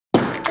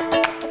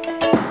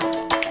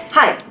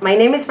Hi, my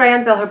name is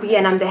Ryan Belharbi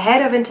and I'm the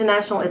head of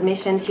international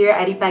admissions here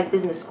at IPAG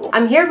Business School.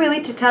 I'm here really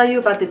to tell you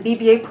about the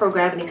BBA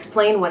program and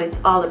explain what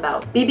it's all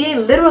about.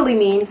 BBA literally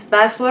means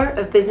Bachelor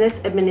of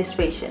Business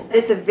Administration.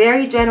 It's a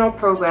very general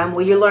program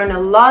where you learn a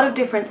lot of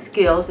different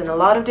skills and a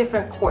lot of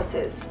different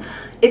courses.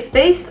 It's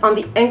based on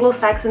the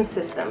Anglo-Saxon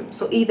system,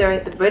 so either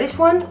the British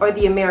one or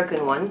the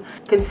American one,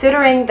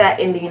 considering that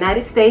in the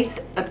United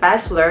States, a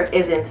bachelor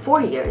is in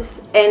 4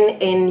 years,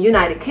 and in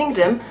United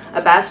Kingdom,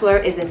 a bachelor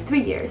is in 3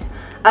 years.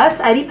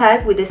 Us at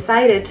IPAG, we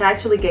decided to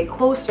actually get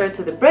closer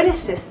to the British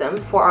system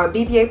for our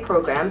BBA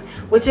program,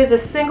 which is a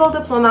single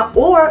diploma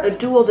or a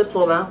dual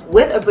diploma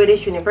with a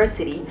British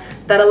university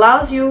that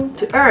allows you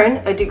to earn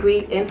a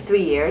degree in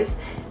 3 years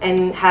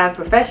and have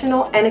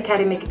professional and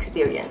academic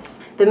experience.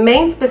 The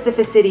main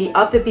specificity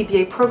of the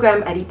BBA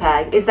program at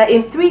IPAG is that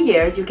in 3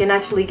 years you can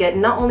actually get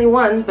not only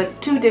one but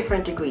 2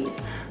 different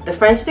degrees. The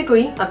French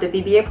degree of the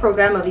BBA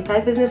program of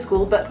IPAG Business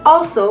School, but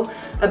also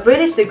a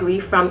British degree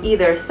from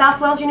either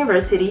South Wales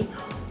University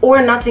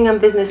or Nottingham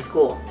Business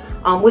School,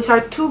 which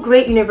are 2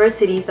 great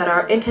universities that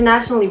are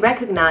internationally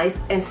recognized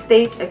and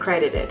state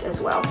accredited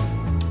as well.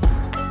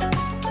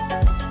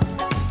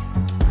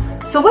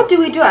 So what do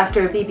we do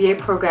after a BBA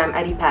program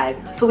at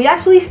IPAG? So we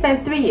actually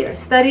spend 3 years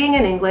studying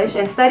in English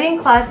and studying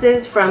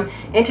classes from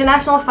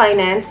international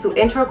finance to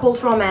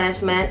intercultural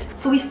management.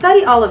 So we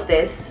study all of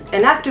this,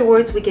 and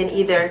afterwards we can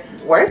either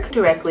work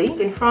directly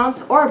in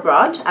France or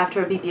abroad after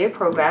a BBA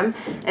program.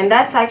 And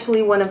that's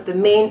actually one of the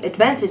main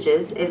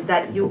advantages, is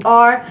that you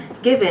are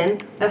given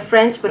a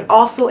French but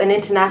also an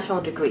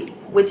international degree,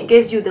 which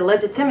gives you the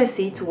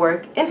legitimacy to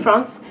work in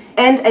France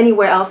and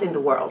anywhere else in the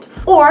world.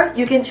 Or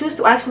you can choose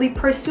to actually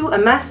pursue a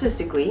master's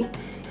degree,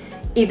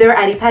 either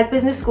at IPAG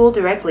Business School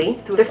directly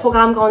through the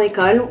Programme Grande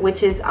École,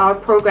 which is our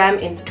program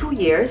in 2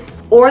 years,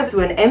 or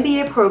through an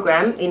MBA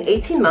program in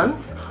 18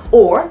 months,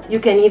 or you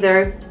can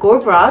either go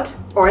abroad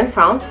or in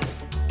France.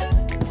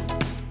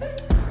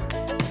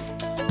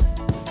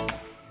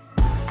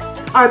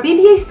 Our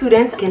BBA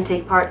students can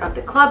take part of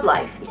the club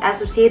life, the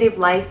associative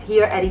life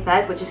here at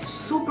IPAG, which is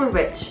super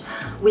rich.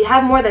 We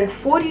have more than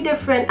 40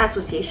 different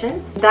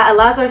associations that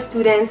allows our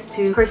students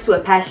to pursue a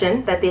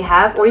passion that they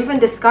have or even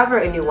discover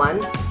a new one.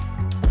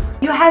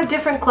 You have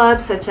different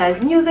clubs such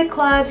as music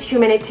clubs,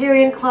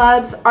 humanitarian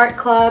clubs, art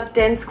club,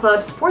 dance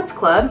club, sports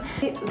club,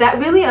 that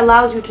really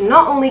allows you to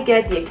not only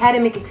get the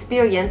academic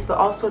experience but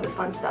also the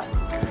fun stuff.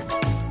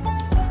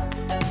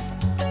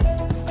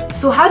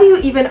 So how do you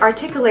even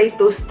articulate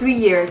those 3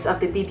 years of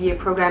the BBA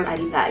program at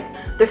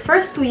IPAG? The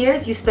first 2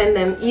 years you spend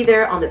them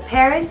either on the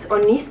Paris or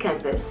Nice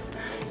campus,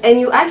 and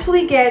you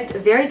actually get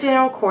very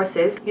general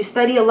courses. You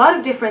study a lot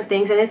of different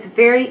things, and it's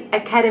very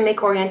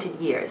academic oriented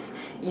years.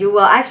 You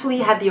will actually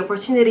have the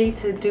opportunity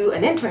to do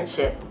an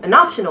internship, an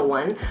optional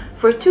one,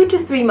 for 2 to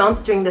 3 months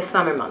during the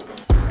summer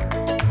months.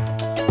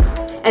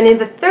 And in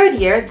the 3rd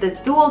year, the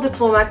dual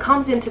diploma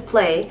comes into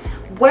play,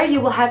 where you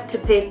will have to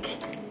pick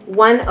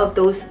one of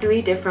those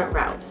 3 different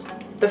routes.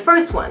 The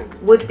first one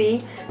would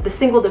be the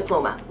single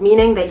diploma,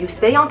 meaning that you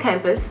stay on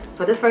campus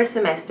for the first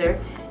semester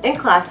in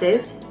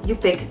classes, you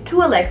pick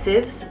 2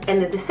 electives,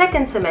 and in the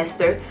 2nd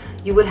semester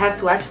you would have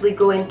to actually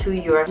go into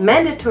your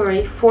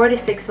mandatory 4 to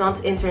 6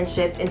 month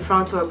internship in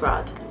France or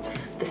abroad.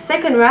 The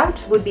second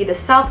route would be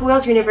the South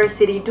Wales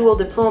University dual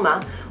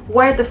diploma,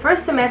 where the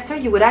first semester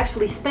you would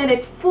actually spend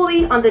it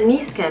fully on the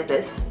Nice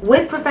campus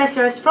with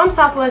professors from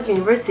South Wales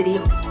University.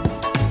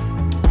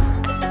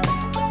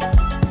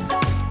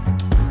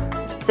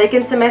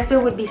 Second semester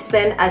would be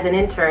spent as an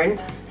intern,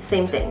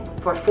 same thing,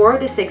 for 4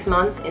 to 6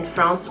 months in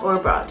France or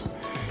abroad.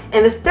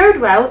 And the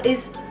third route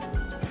is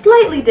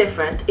slightly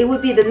different. It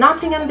would be the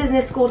Nottingham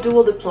Business School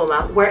dual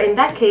diploma, where in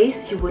that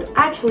case you would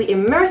actually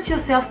immerse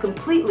yourself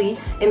completely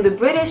in the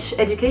British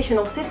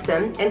educational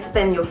system and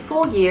spend your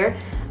full year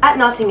at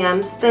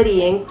Nottingham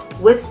studying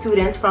with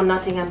students from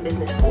Nottingham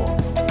Business School.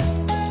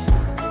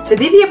 The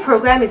BBA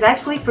program is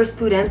actually for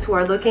students who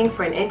are looking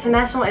for an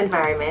international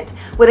environment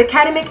with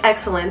academic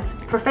excellence,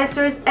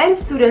 professors and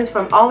students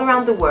from all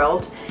around the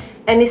world,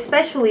 and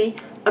especially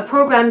a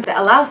program that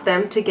allows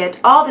them to get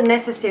all the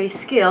necessary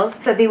skills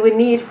that they would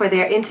need for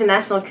their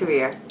international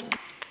career.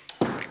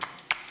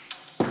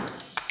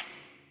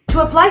 To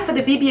apply for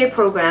the BBA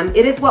program,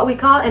 it is what we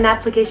call an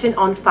application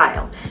on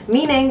file,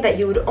 meaning that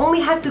you would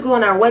only have to go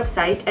on our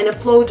website and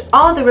upload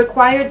all the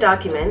required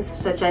documents,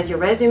 such as your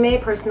resume,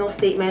 personal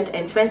statement,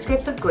 and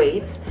transcripts of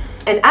grades.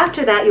 And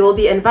after that, you will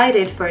be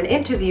invited for an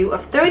interview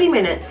of 30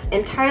 minutes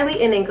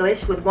entirely in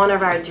English with one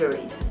of our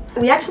juries.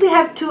 We actually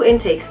have 2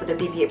 intakes for the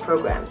BBA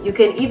program. You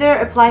can either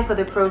apply for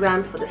the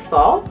program for the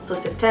fall, so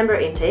September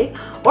intake,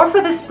 or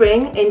for the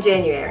spring in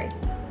January.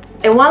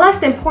 And one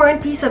last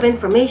important piece of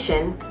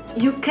information,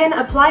 you can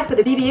apply for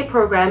the BBA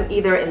program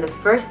either in the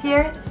 1st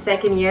year,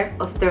 2nd year,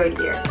 or 3rd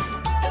year.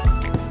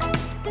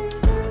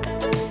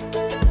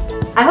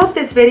 I hope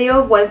this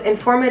video was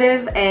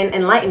informative and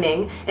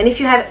enlightening, and if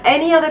you have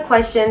any other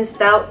questions,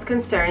 doubts,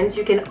 concerns,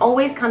 you can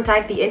always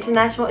contact the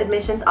International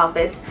Admissions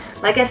Office.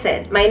 Like I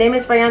said, my name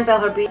is Ryan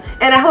Belharbi,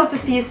 and I hope to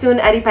see you soon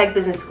at IPAG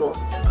Business School.